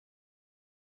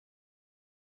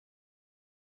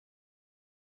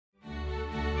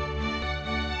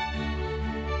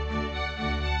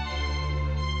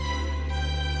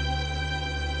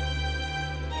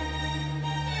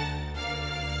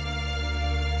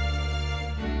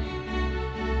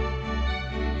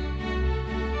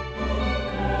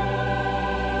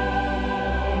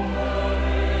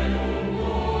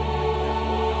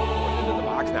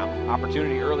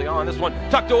Opportunity early on. This one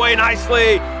tucked away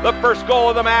nicely. The first goal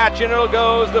of the match, and it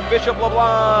goes to Bishop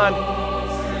LeBlond.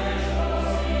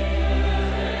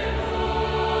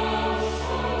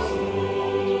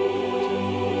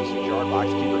 Yard box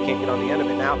keeper can't get on the end of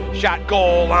it now. Shot,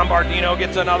 goal. Lombardino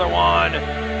gets another one.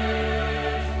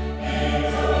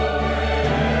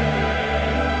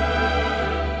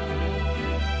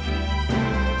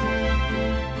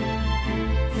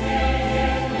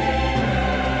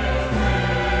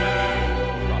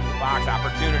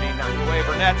 Opportunity, knocked away.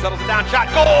 Burnett settles it down. Shot,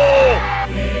 goal!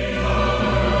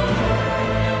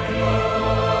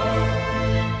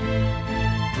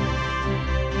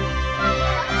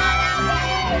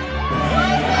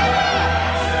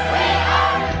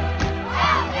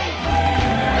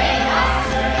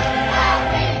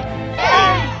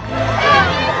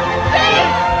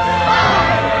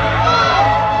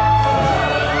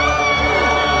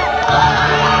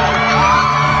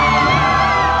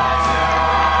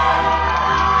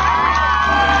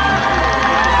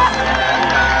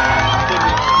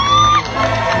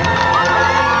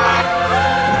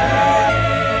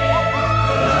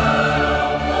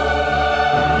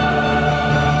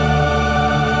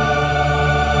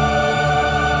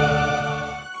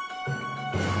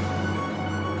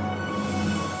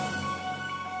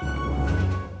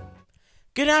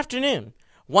 Good afternoon.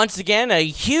 Once again, a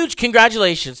huge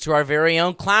congratulations to our very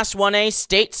own Class 1A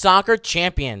State Soccer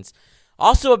Champions.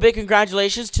 Also, a big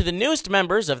congratulations to the newest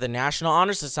members of the National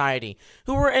Honor Society,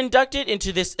 who were inducted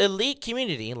into this elite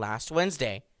community last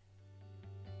Wednesday.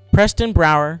 Preston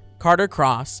Brower, Carter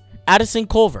Cross, Addison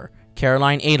Culver,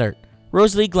 Caroline Ehlert,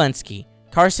 Rosalie Glensky,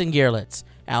 Carson Geerlitz,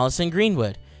 Allison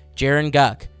Greenwood, Jaron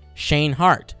Guck, Shane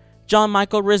Hart, John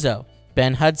Michael Rizzo,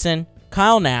 Ben Hudson,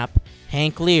 Kyle Knapp,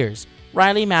 Hank Lears,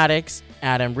 Riley Maddox,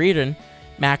 Adam Reardon,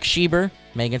 Max Schieber,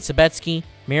 Megan Sabetsky,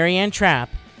 Marianne Trapp,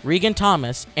 Regan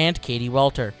Thomas, and Katie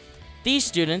Welter. These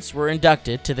students were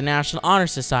inducted to the National Honor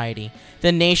Society,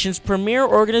 the nation's premier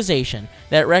organization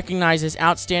that recognizes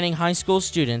outstanding high school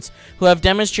students who have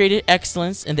demonstrated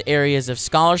excellence in the areas of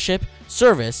scholarship,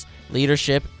 service,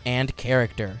 leadership, and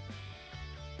character.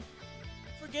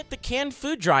 The canned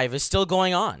food drive is still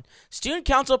going on. Student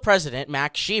Council President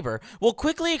Max Schieber will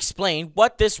quickly explain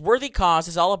what this worthy cause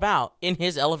is all about in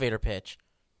his elevator pitch.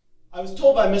 I was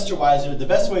told by Mr. Weiser the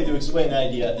best way to explain an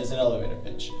idea is an elevator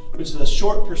pitch, which is a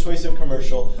short, persuasive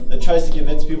commercial that tries to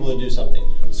convince people to do something.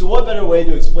 So what better way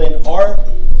to explain our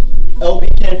LB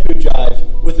canned food drive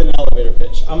with an elevator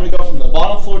pitch? I'm going to go from the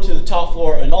bottom floor to the top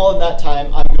floor, and all in that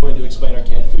time, I'm going to explain our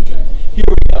canned food drive. Here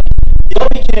we go. The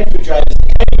LB canned food drive is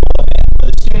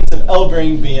the students of L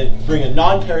bring a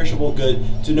non-perishable good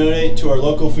to donate to our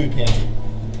local food pantry.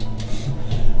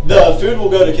 The food will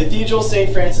go to Cathedral,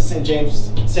 St. Francis, and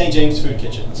St. James food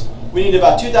kitchens. We need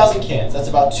about 2,000 cans. That's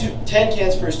about 10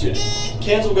 cans per student.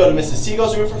 Cans will go to Mrs.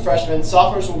 Siegel's room for freshmen,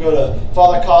 sophomores will go to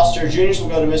Father Coster, juniors will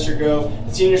go to Mr. Grove,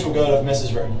 and seniors will go to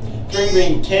Mrs. Bird.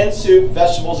 Bring canned soup,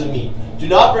 vegetables, and meat. Do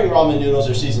not bring ramen noodles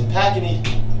or seasoned packing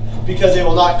because they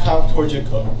will not count towards your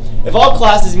cook. If all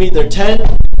classes meet their 10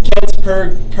 cans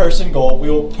per person goal, we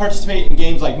will participate in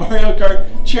games like Mario Kart,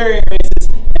 chariot races,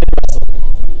 and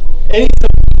wrestling. Any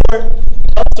support,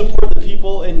 help support the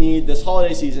people in need this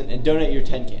holiday season and donate your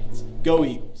 10 cans. Go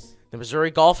Eagles. The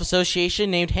Missouri Golf Association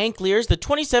named Hank Lears the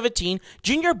 2017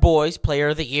 Junior Boys Player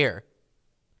of the Year.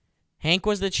 Hank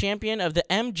was the champion of the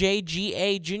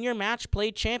MJGA Junior Match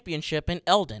Play Championship in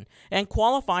Eldon and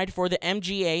qualified for the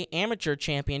MGA Amateur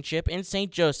Championship in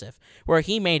St. Joseph, where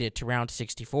he made it to round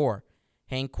 64.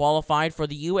 Hank qualified for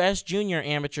the U.S. Junior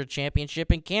Amateur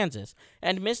Championship in Kansas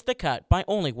and missed the cut by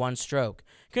only one stroke.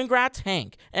 Congrats,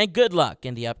 Hank, and good luck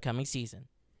in the upcoming season.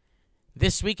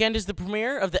 This weekend is the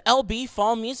premiere of the LB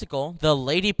Fall Musical, The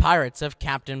Lady Pirates of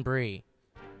Captain Bree.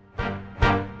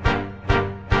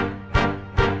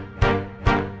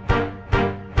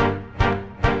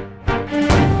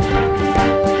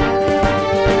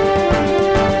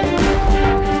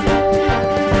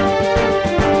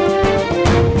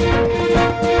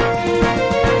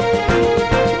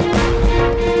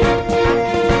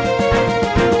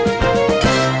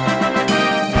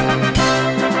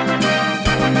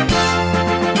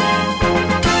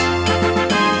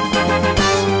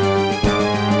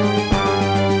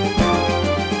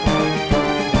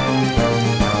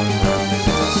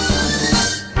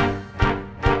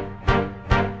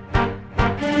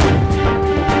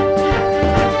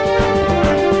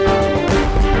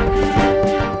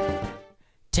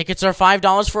 Tickets are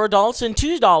 $5 for adults and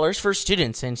 $2 for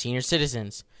students and senior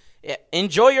citizens.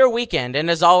 Enjoy your weekend, and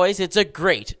as always, it's a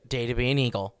great day to be an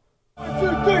Eagle.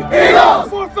 1, 2, 3, Eagles!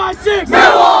 4, 5, 6,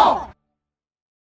 Middle!